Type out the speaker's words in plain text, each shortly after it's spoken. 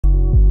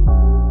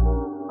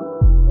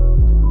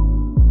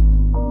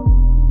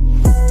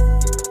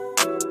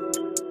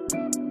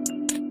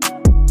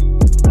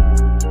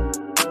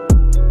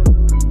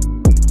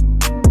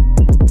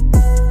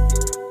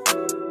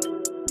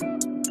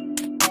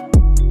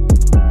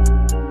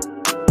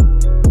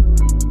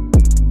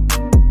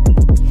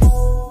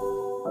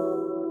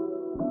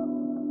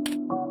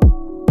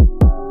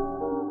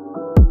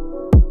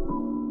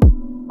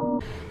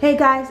Hey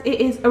guys, it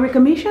is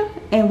Arickamisha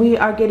and we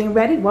are getting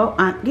ready. Well,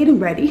 I'm getting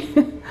ready.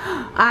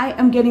 I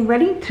am getting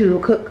ready to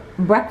cook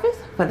breakfast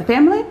for the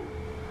family.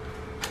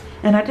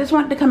 And I just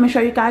wanted to come and show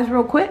you guys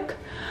real quick.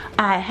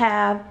 I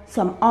have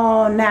some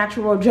all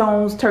natural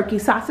Jones turkey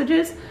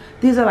sausages.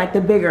 These are like the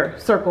bigger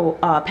circle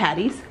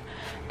patties.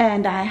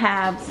 And I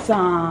have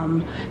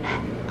some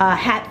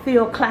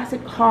Hatfield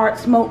Classic hard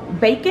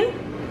smoked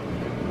bacon.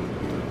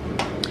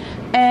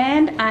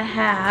 And I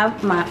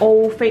have my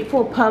Old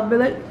Faithful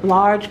Public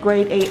large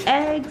grade A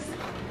eggs.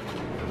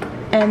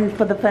 And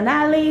for the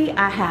finale,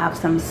 I have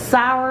some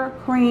sour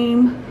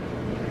cream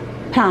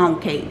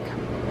pound cake.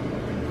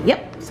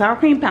 Yep, sour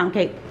cream pound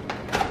cake.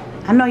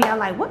 I know y'all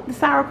like, what the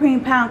sour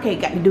cream pound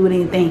cake got to do with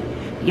anything?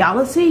 Y'all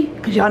will see,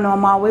 because y'all know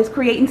I'm always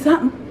creating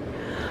something.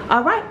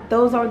 Alright,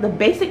 those are the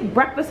basic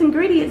breakfast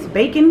ingredients.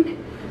 Bacon,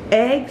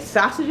 eggs,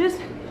 sausages,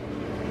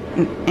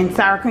 and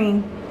sour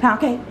cream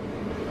pound cake.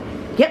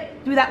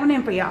 Yep, threw that one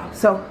in for y'all.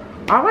 So,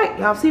 alright,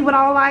 y'all see what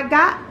all I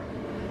got?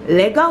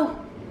 Let go.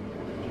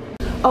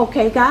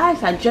 Okay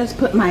guys, I just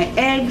put my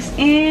eggs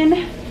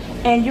in.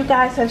 And you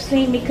guys have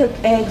seen me cook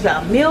eggs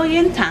a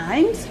million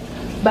times.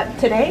 But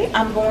today,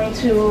 I'm going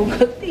to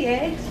cook the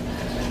eggs.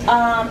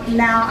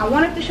 Now, I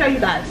wanted to show you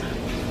guys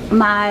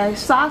my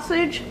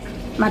sausage,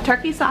 my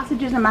turkey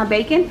sausages and my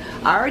bacon.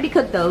 I already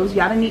cooked those.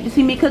 Y'all don't need to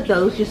see me cook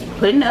those. Just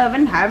put it in the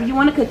oven, however you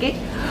want to cook it.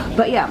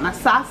 But yeah, my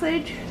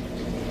sausage,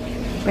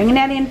 bringing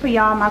that in for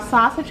y'all. My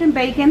sausage and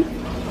bacon,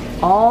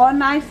 all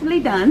nicely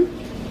done.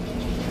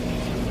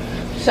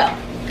 So,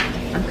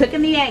 I'm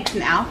cooking the eggs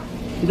now.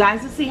 You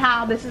guys will see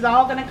how this is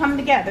all going to come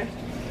together.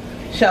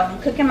 So, I'm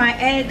cooking my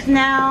eggs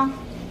now.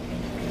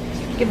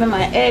 Giving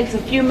my eggs a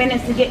few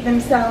minutes to get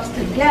themselves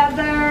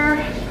together.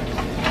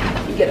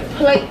 Get a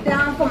plate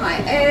down for my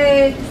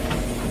eggs.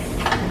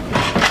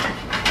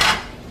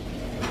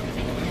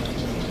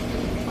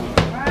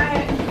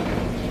 Alright.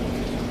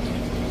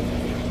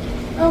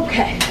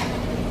 Okay.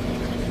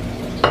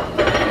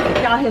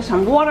 Y'all hear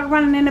some water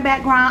running in the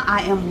background.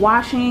 I am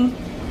washing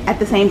at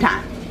the same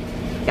time.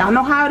 Y'all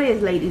know how it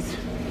is, ladies.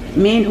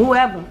 Men,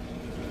 whoever.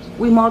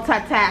 We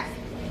multitask.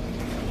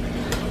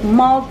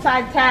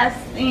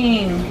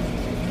 Multitasking.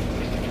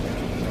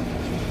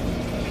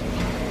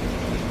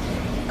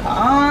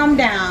 Calm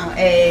down,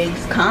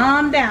 eggs.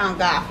 Calm down,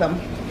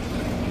 Gotham.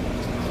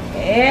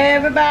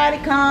 Everybody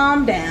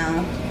calm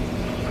down.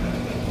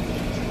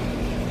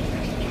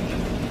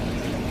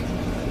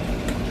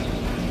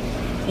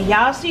 And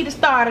y'all see the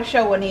starter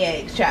showing the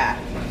eggs,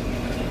 child.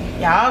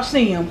 Y'all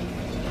see them.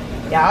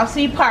 Y'all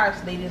see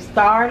Parsley, the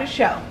starter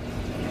show.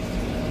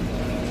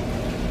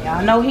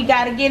 Y'all know he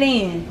got to get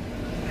in.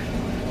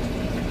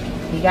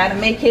 He got to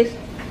make his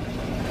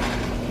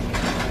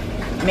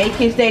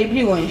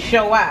debut and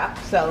show out.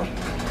 So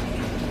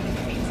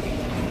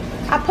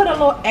I put a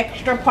little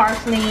extra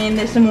parsley in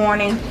this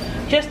morning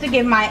just to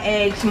give my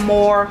eggs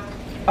more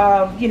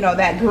of, you know,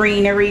 that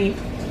greenery,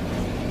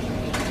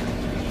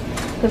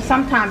 because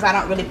sometimes I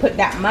don't really put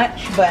that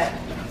much, but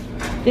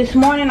this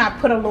morning I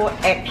put a little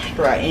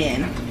extra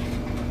in.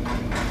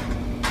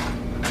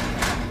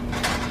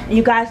 And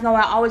you guys know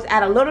I always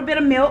add a little bit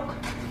of milk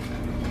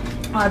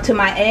to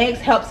my eggs,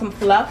 helps them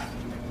fluff.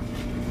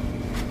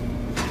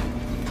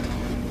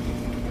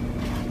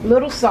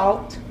 Little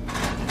salt.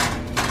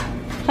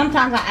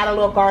 Sometimes I add a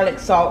little garlic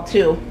salt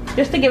too,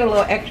 just to give it a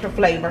little extra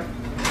flavor.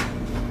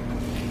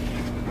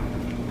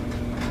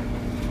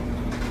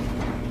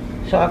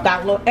 So I've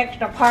got a little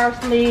extra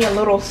parsley, a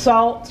little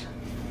salt,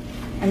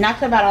 and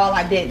that's about all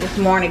I did this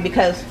morning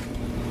because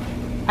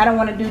I don't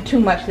want to do too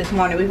much this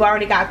morning. We've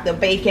already got the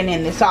bacon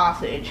and the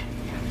sausage.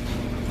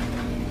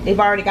 They've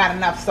already got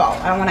enough salt.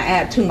 I don't want to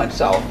add too much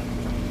salt.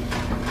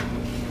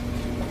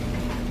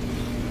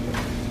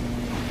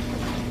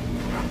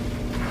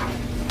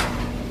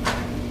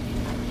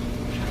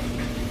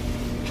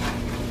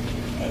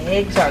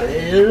 Eggs are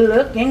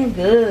looking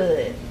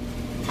good.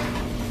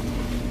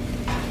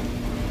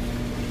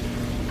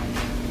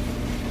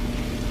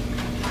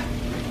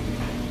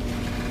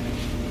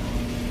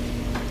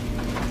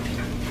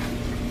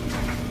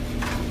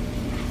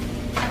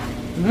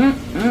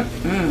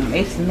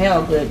 They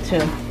smell good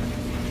too.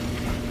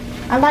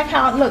 I like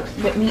how it looks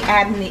with me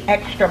adding the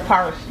extra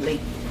parsley.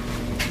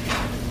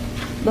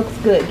 Looks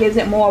good. Gives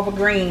it more of a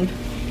green.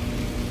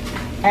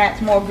 Adds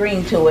more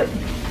green to it.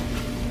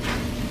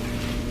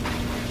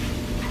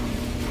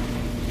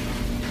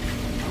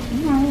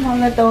 I'm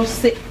gonna let those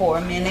sit for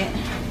a minute.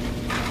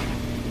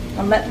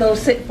 I'll let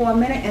those sit for a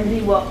minute and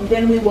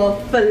then we will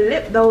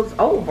flip those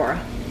over.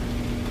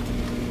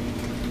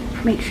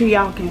 Make sure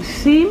y'all can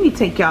see me.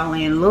 Take y'all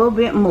in a little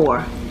bit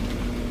more.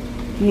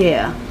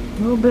 Yeah, a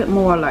little bit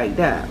more like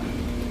that.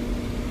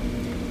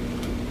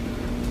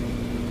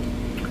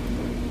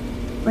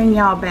 Bring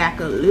y'all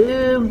back a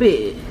little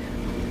bit.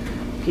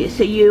 Just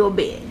a little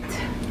bit.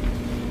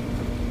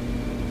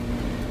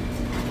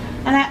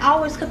 And I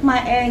always cook my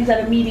eggs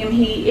at a medium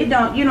heat. You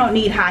don't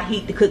need high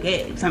heat to cook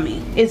eggs. I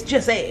mean, it's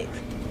just eggs.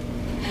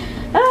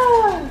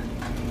 Ah.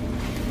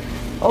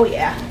 Oh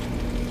yeah.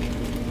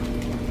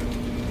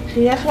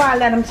 See, that's why I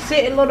let them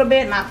sit a little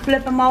bit and I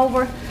flip them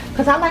over.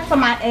 Because I like for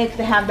my eggs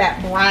to have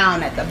that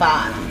brown at the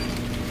bottom.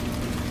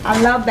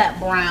 I love that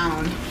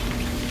brown.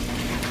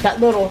 That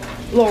little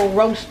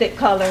roasted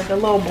color, the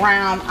little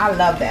brown. I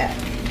love that.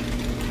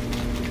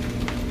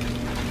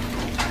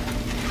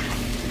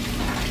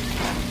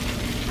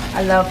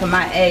 I love for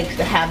my eggs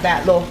to have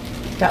that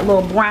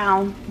little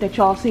brown that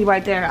y'all see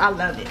right there. I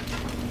love it.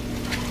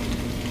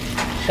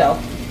 So,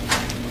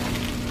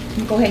 I'm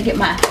gonna go ahead and get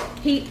my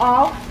heat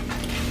off.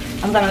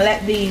 I'm gonna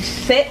let these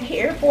sit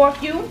here for a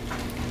few.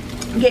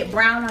 Get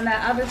brown on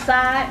that other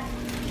side.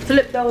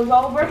 Flip those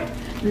over.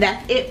 And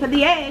that's it for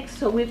the eggs.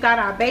 So we've got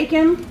our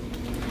bacon,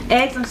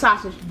 eggs, and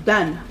sausage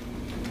done.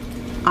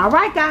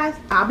 Alright guys,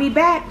 I'll be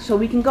back so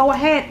we can go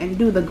ahead and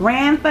do the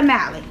grand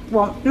finale.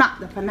 Well, not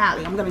the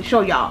finale. I'm going to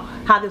show y'all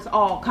how this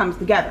all comes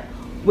together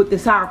with the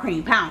sour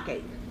cream pound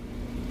cake.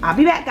 I'll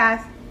be back,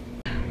 guys.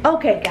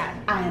 Okay guys,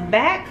 I am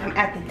back. I'm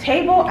at the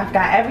table. I've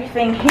got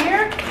everything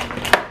here.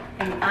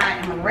 And I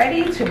am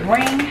ready to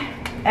bring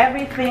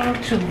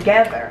everything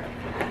together.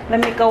 Let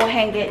me go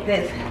ahead and get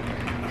this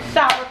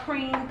sour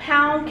cream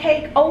pound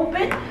cake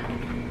open.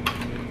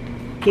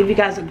 Give you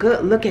guys a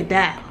good look at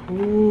that.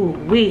 Ooh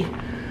wee.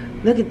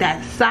 Look at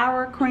that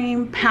sour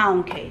cream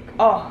pound cake.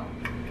 Oh,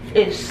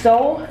 it's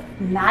so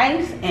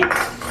nice and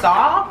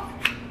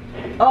soft.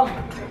 Oh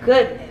my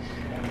goodness.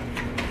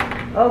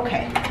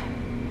 Okay.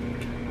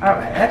 All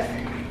right, let's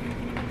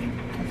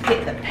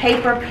get the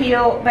paper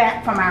peeled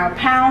back from our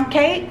pound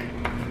cake.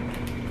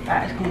 You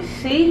guys can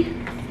see,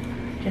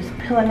 just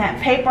peeling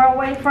that paper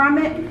away from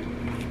it.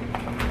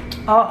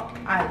 Oh,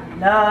 I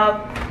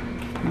love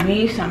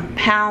me some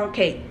pound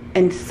cake.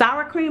 And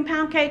sour cream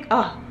pound cake,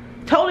 oh,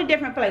 totally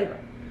different flavor.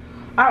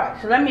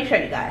 Alright, so let me show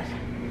you guys.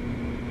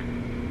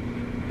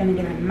 Gonna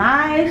get a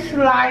nice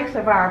slice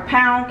of our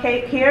pound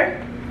cake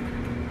here.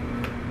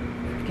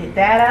 Get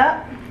that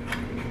up.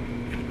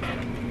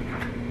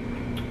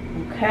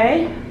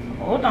 Okay,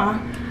 hold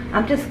on.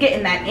 I'm just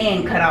getting that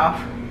end cut off.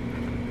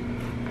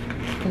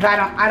 Because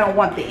I don't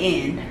want the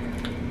end.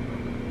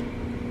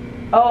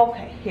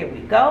 Okay, here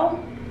we go.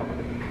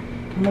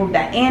 Move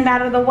that end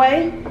out of the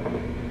way.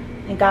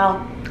 And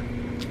I'll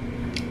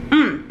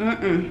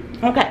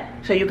okay,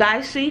 so you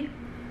guys see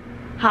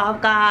how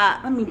I've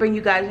got, let me bring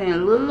you guys in a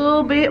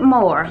little bit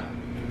more.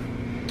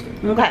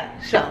 Okay,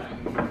 so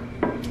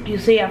you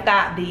see I've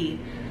got the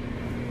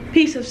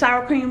piece of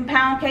sour cream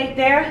pound cake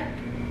there.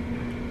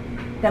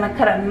 Gonna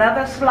cut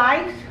another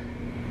slice,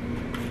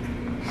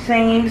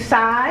 same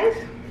size.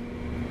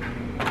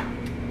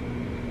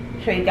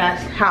 Show you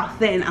guys how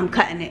thin I'm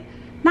cutting it.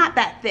 Not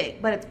that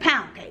thick, but it's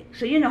pound cake,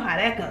 so you know how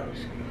that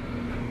goes.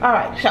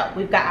 Alright, so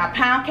we've got our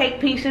pound cake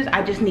pieces.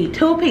 I just need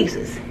 2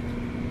 pieces.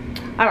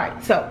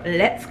 Alright, so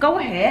let's go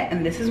ahead,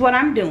 and this is what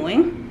I'm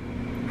doing.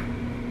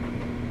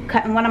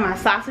 Cutting one of my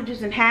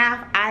sausages in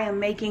half. I am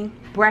making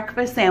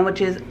breakfast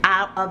sandwiches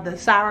out of the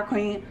sour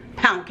cream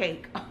pound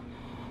cake.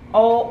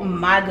 Oh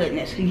my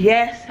goodness.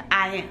 Yes,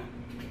 I am.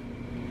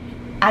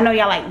 I know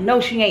y'all like,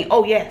 no she ain't.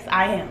 Oh yes,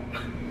 I am.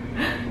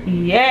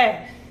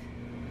 Yes.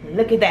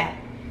 Look at that.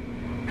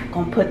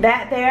 Gonna put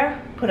that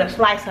there. Put a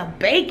slice of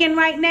bacon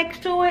right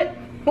next to it.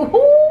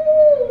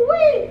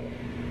 Woo-wee.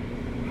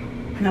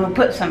 And I'm gonna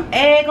put some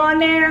egg on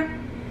there.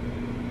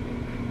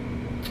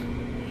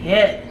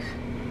 Yes.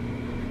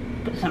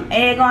 Put some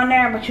egg on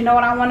there, but you know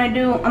what I want to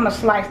do? I'm gonna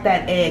slice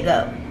that egg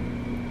up.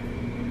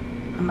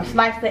 I'm gonna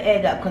slice the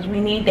egg up because we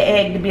need the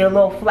egg to be a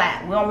little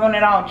flat. We don't want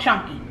it all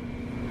chunky.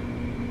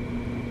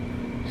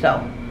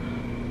 So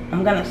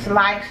I'm gonna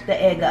slice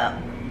the egg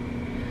up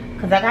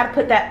because I gotta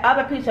put that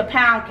other piece of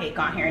pound cake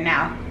on here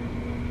now.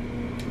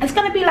 It's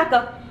gonna be like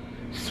a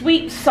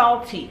sweet,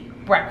 salty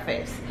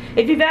breakfast.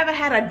 If you've ever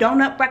had a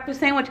donut breakfast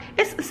sandwich,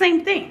 it's the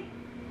same thing.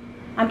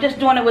 I'm just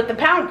doing it with the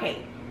pound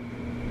cake.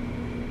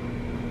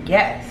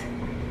 Yes.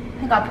 I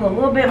think I'll put a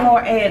little bit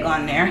more egg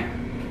on there.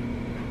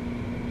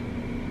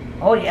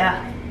 Oh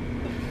yeah.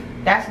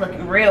 That's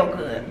looking real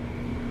good.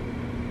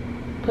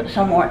 Put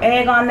some more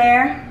egg on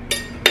there.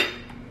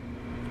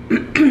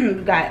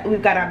 we've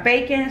got our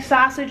bacon,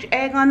 sausage,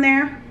 egg on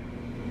there.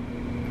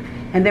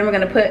 And then we're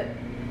gonna put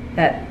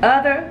that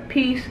other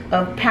piece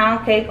of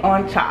pound cake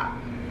on top.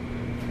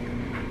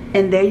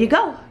 And there you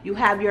go. You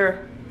have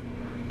your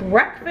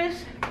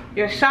breakfast,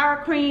 your sour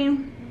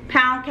cream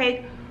pound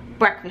cake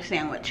breakfast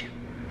sandwich.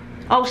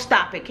 Oh,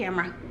 stop it,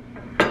 camera.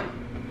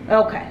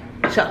 Okay,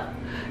 so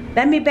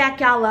let me back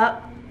y'all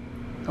up.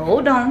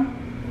 Hold on.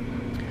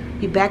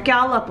 You back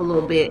y'all up a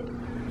little bit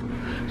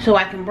so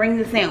I can bring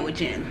the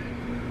sandwich in.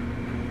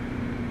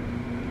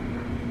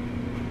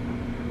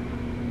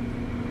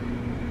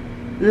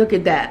 Look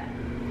at that.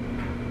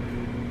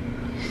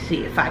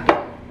 See if I can.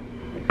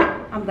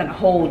 I'm gonna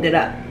hold it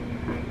up.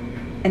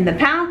 And the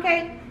pound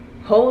cake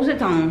holds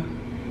its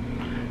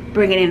own.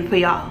 Bring it in for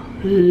y'all.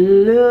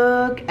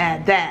 Look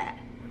at that.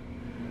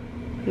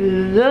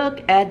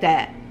 Look at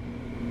that.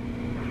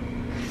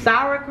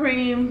 Sour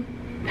cream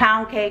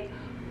pound cake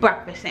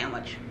breakfast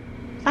sandwich.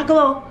 It's like a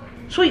little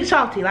sweet,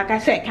 salty, like I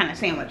said, kind of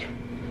sandwich.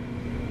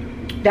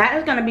 That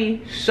is gonna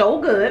be so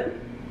good.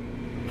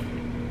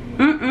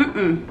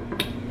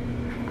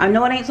 I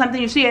know it ain't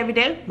something you see every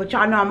day, but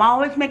y'all know I'm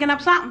always making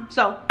up something.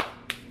 So,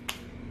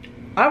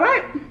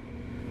 alright.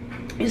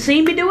 You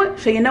seen me do it,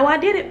 so you know I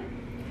did it.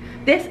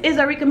 This is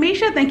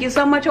Arickamisha. Thank you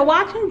so much for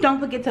watching. Don't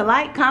forget to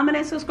like, comment,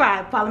 and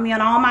subscribe. Follow me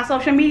on all my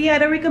social media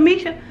at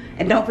Arickamisha.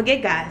 And don't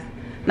forget, guys,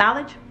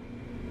 knowledge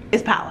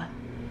is power.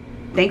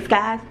 Thanks,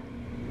 guys.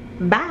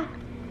 Bye.